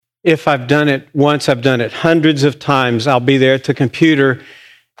If I've done it once, I've done it hundreds of times. I'll be there at the computer,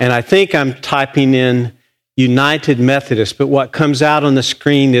 and I think I'm typing in United Methodist, but what comes out on the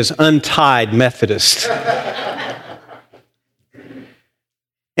screen is Untied Methodist.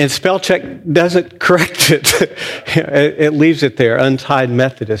 And spell check doesn't correct it. It leaves it there, Untied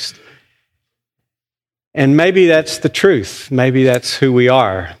Methodist. And maybe that's the truth. Maybe that's who we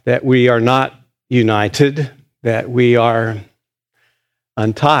are, that we are not united, that we are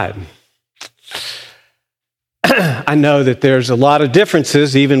untied. I know that there's a lot of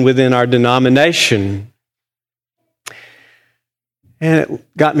differences even within our denomination. And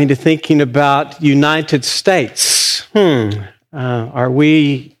it got me to thinking about United States. Are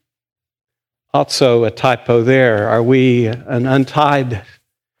we also a typo there? Are we an untied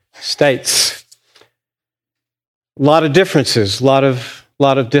states? A lot of differences, a lot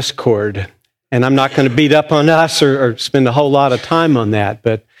of discord. And I'm not going to beat up on us or spend a whole lot of time on that,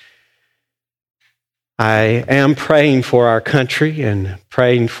 but I am praying for our country and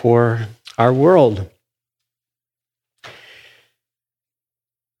praying for our world.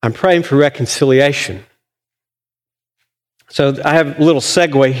 I'm praying for reconciliation. So I have a little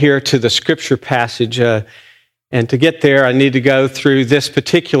segue here to the scripture passage, and to get there, I need to go through this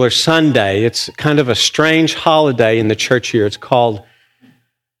particular Sunday. It's kind of a strange holiday in the church year. It's called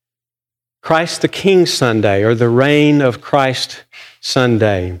Christ the King Sunday, or the Reign of Christ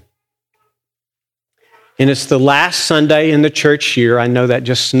Sunday. And it's the last Sunday in the church year. I know that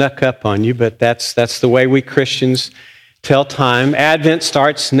just snuck up on you, but that's the way we Christians tell time. Advent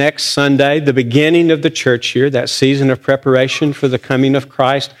starts next Sunday, the beginning of the church year, that season of preparation for the coming of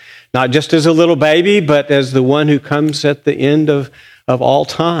Christ, not just as a little baby, but as the one who comes at the end of all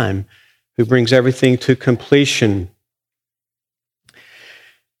time, who brings everything to completion.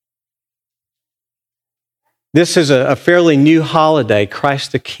 This is a fairly new holiday,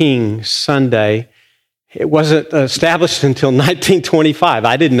 Christ the King Sunday. It wasn't established until 1925.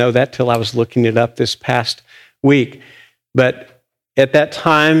 I didn't know that till I was looking it up this past week. But at that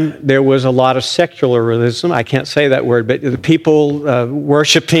time, there was a lot of secularism. I can't say that word, but the people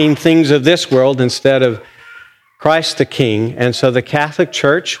worshiping things of this world instead of Christ the King. And so the Catholic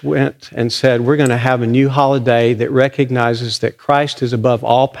Church went and said, we're going to have a new holiday that recognizes that Christ is above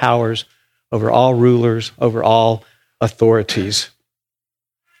all powers, over all rulers, over all authorities.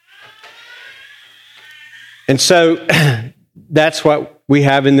 And so that's what we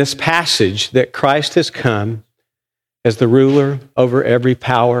have in this passage, that Christ has come as the ruler over every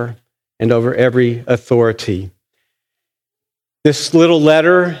power and over every authority. This little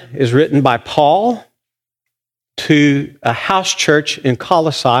letter is written by Paul to a house church in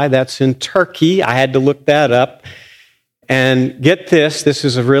Colossae, that's in Turkey. I had to look that up. And get this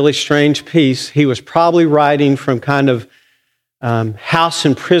is a really strange piece. He was probably writing from kind of house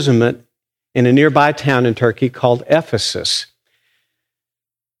imprisonment in a nearby town in Turkey called Ephesus.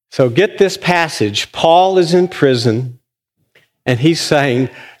 So get this passage. Paul is in prison, and he's saying,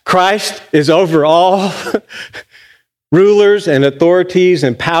 Christ is over all rulers and authorities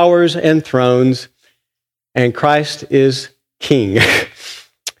and powers and thrones, and Christ is king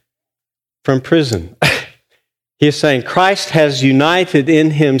from prison. He is saying Christ has united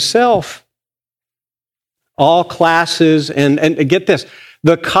in himself all classes, and get this,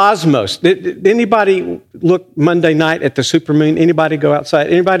 the cosmos. Did anybody look Monday night at the supermoon? Anybody go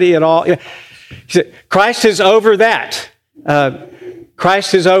outside? Anybody at all? He said, Christ is over that.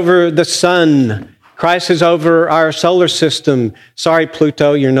 Christ is over the sun. Christ is over our solar system. Sorry,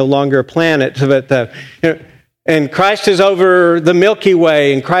 Pluto, you're no longer a planet. But and Christ is over the Milky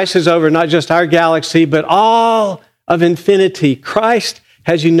Way, and Christ is over not just our galaxy, but all of infinity. Christ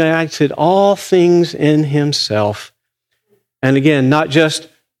has united all things in himself. And again, not just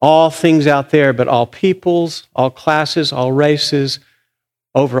all things out there, but all peoples, all classes, all races,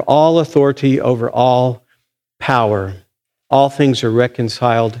 over all authority, over all power. All things are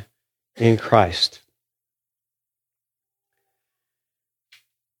reconciled in Christ.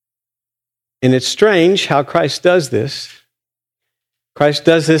 And it's strange how Christ does this. Christ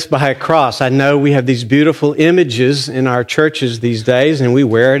does this by a cross. I know we have these beautiful images in our churches these days, and we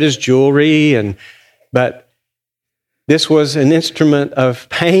wear it as jewelry, but this was an instrument of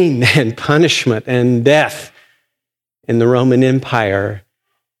pain and punishment and death in the Roman Empire.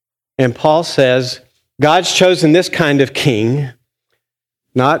 And Paul says, God's chosen this kind of king,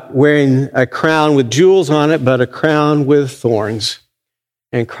 not wearing a crown with jewels on it, but a crown with thorns.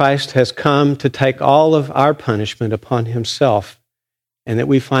 And Christ has come to take all of our punishment upon himself, and that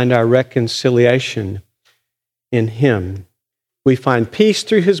we find our reconciliation in him. We find peace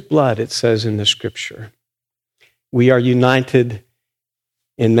through his blood, it says in the scripture. We are united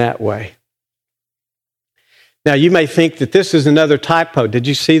in that way. Now, you may think that this is another typo. Did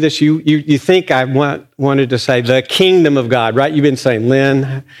you see this? You think I wanted to say the kingdom of God, right? You've been saying,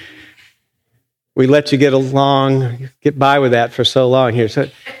 Lynn, we let you get by with that for so long here. So,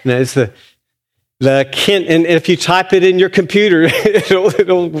 it's and if you type it in your computer,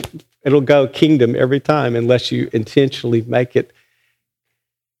 it'll go kingdom every time unless you intentionally make it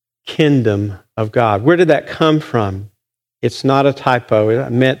kingdom of God. Where did that come from? It's not a typo. I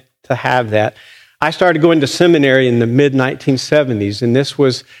meant to have that. I started going to seminary in the mid-1970s, and this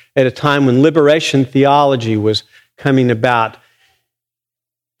was at a time when liberation theology was coming about.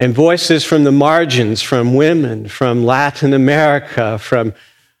 And voices from the margins, from women, from Latin America, from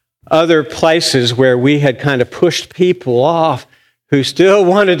other places where we had kind of pushed people off who still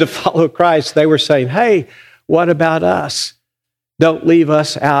wanted to follow Christ, they were saying, hey, what about us? Don't leave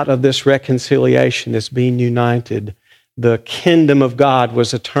us out of this reconciliation, this being united. The kingdom of God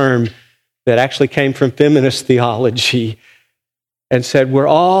was a term that actually came from feminist theology and said, we're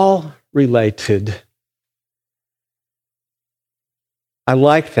all related. I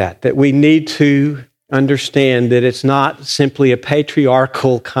like that we need to understand that it's not simply a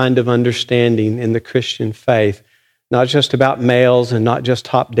patriarchal kind of understanding in the Christian faith, not just about males and not just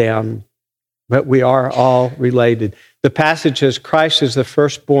top down, but we are all related. The passage says Christ is the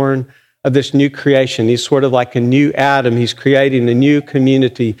firstborn of this new creation. He's sort of like a new Adam. He's creating a new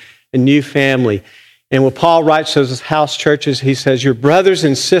community, a new family. And when Paul writes those house churches, he says, you're brothers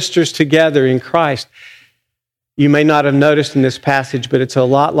and sisters together in Christ. You may not have noticed in this passage, but it's a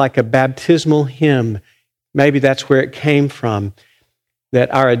lot like a baptismal hymn. Maybe that's where it came from,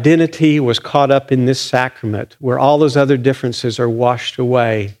 that our identity was caught up in this sacrament, where all those other differences are washed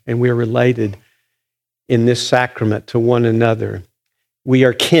away, and we're related in this sacrament to one another. We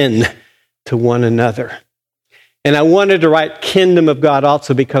are kin to one another. And I wanted to write kingdom of God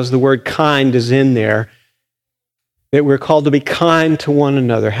also because the word kind is in there, that we're called to be kind to one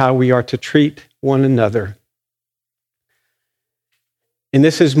another, how we are to treat one another. And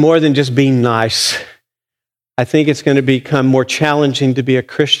this is more than just being nice. I think it's going to become more challenging to be a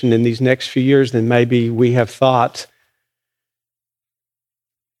Christian in these next few years than maybe we have thought.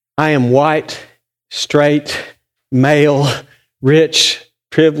 I am white, straight, male, rich,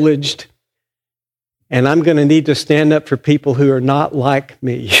 privileged, and I'm going to need to stand up for people who are not like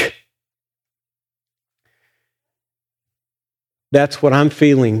me. That's what I'm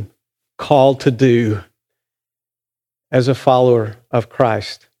feeling called to do as a follower of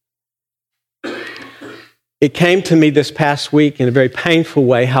Christ. It came to me this past week in a very painful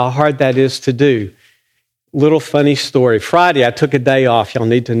way how hard that is to do. Little funny story. Friday, I took a day off. Y'all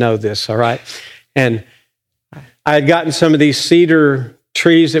need to know this, all right? And I had gotten some of these cedar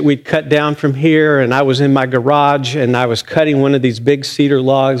trees that we'd cut down from here, and I was in my garage, and I was cutting one of these big cedar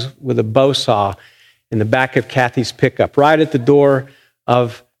logs with a bow saw in the back of Kathy's pickup, right at the door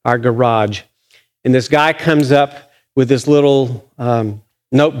of our garage. And this guy comes up with this little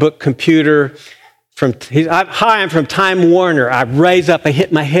notebook computer. Hi, I'm from Time Warner. I raise up, I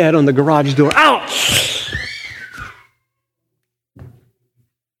hit my head on the garage door. Ow!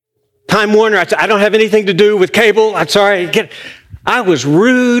 Time Warner, I don't have anything to do with cable. I'm sorry. I was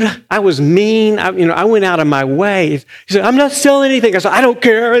rude. I was mean. I went out of my way. He said, I'm not selling anything. I said, I don't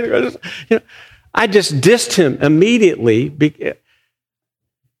care. I just dissed him immediately.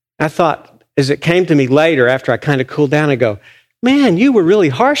 I thought, as it came to me later, after I kind of cooled down, I go, man, you were really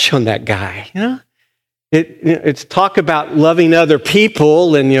harsh on that guy. It's talk about loving other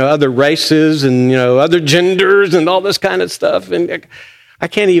people and other races and other genders and all this kind of stuff. And I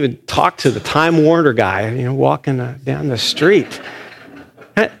can't even talk to the Time Warner guy, walking down the street.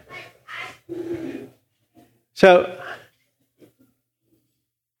 So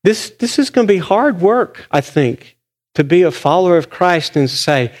this is going to be hard work, I think, to be a follower of Christ and to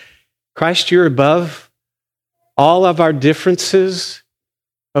say, Christ, you're above all of our differences,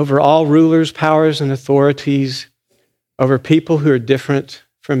 over all rulers, powers, and authorities, over people who are different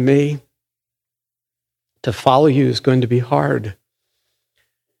from me. To follow you is going to be hard.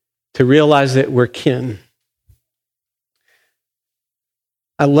 To realize that we're kin.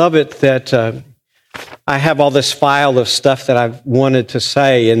 I love it that I have all this file of stuff that I've wanted to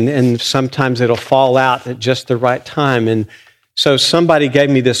say, and sometimes it'll fall out at just the right time. And so somebody gave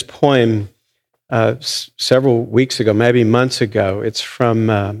me this poem several weeks ago, maybe months ago. It's from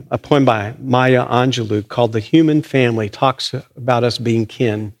a poem by Maya Angelou called The Human Family. It talks about us being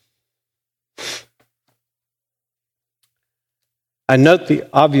kin. I note the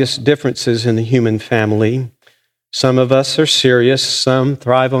obvious differences in the human family. Some of us are serious, some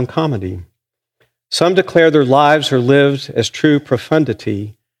thrive on comedy. Some declare their lives are lived as true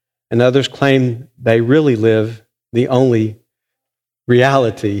profundity, and others claim they really live the only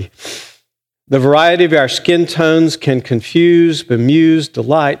reality. The variety of our skin tones can confuse, bemuse,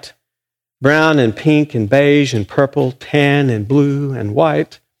 delight. Brown and pink and beige and purple, tan and blue and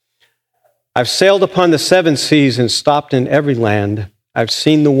white. I've sailed upon the 7 seas and stopped in every land. I've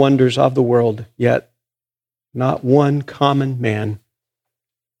seen the wonders of the world, yet not one common man.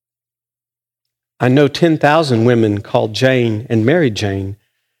 I know 10,000 women called Jane and married Jane,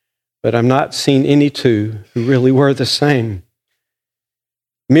 but I've not seen any two who really were the same.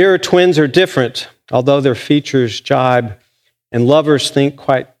 Mirror twins are different, although their features jibe, and lovers think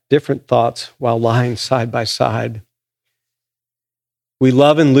quite different thoughts while lying side by side. We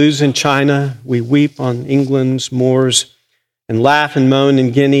love and lose in China, we weep on England's moors, and laugh and moan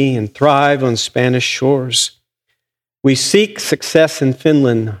in Guinea, and thrive on Spanish shores. We seek success in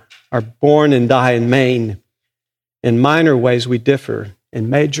Finland, are born and die in Maine. In minor ways we differ, in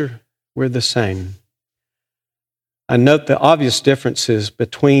major we're the same. I note the obvious differences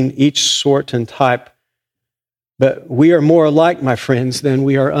between each sort and type, but we are more alike, my friends, than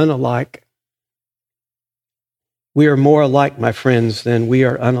we are unalike. We are more alike, my friends, than we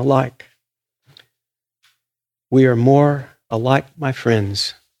are unalike. We are more alike, my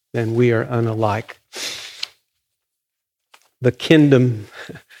friends, than we are unalike. The kingdom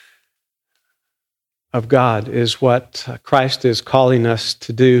of God is what Christ is calling us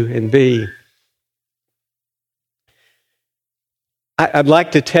to do and be. I'd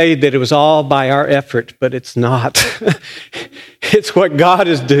like to tell you that it was all by our effort, but it's not. It's what God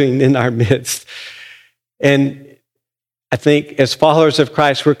is doing in our midst. And I think as followers of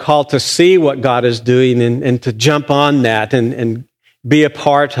Christ, we're called to see what God is doing and to jump on that and be a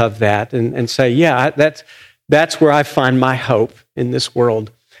part of that and say, yeah, that's where I find my hope in this world.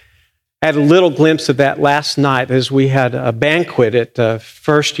 I had a little glimpse of that last night as we had a banquet at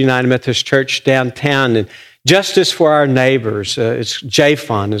First United Methodist Church downtown, and Justice for Our Neighbors. It's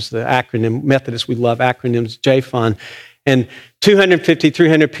JFON is the acronym. Methodists, we love acronyms, JFON. And 250,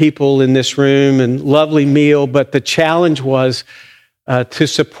 300 people in this room and lovely meal, but the challenge was to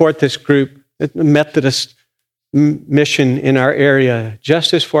support this group, the Methodist mission in our area,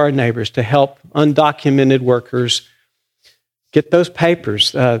 Justice for Our Neighbors, to help undocumented workers get those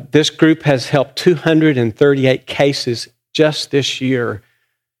papers. This group has helped 238 cases just this year,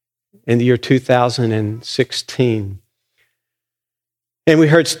 in the year 2016. And we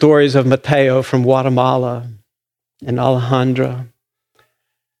heard stories of Mateo from Guatemala and Alejandra.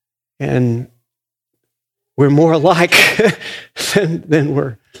 And we're more alike than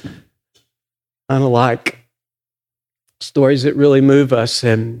we're unalike. Stories that really move us.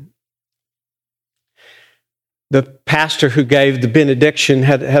 And the pastor who gave the benediction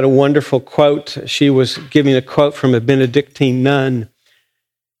had a wonderful quote. She was giving a quote from a Benedictine nun.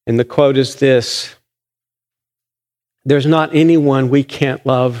 And the quote is this: "There's not anyone we can't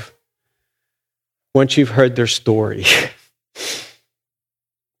love once you've heard their story."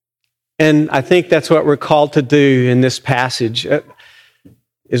 And I think that's what we're called to do in this passage,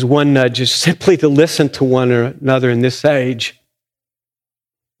 is one nudge, is simply to listen to one another in this age.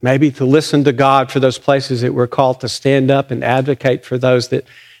 Maybe to listen to God for those places that we're called to stand up and advocate for those that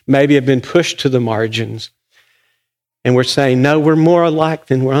maybe have been pushed to the margins. And we're saying, no, we're more alike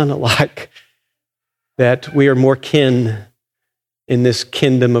than we're unalike, that we are more kin in this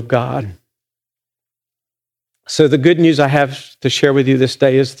kingdom of God. So the good news I have to share with you this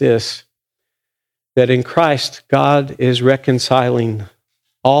day is this, that in Christ, God is reconciling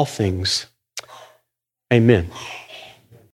all things. Amen.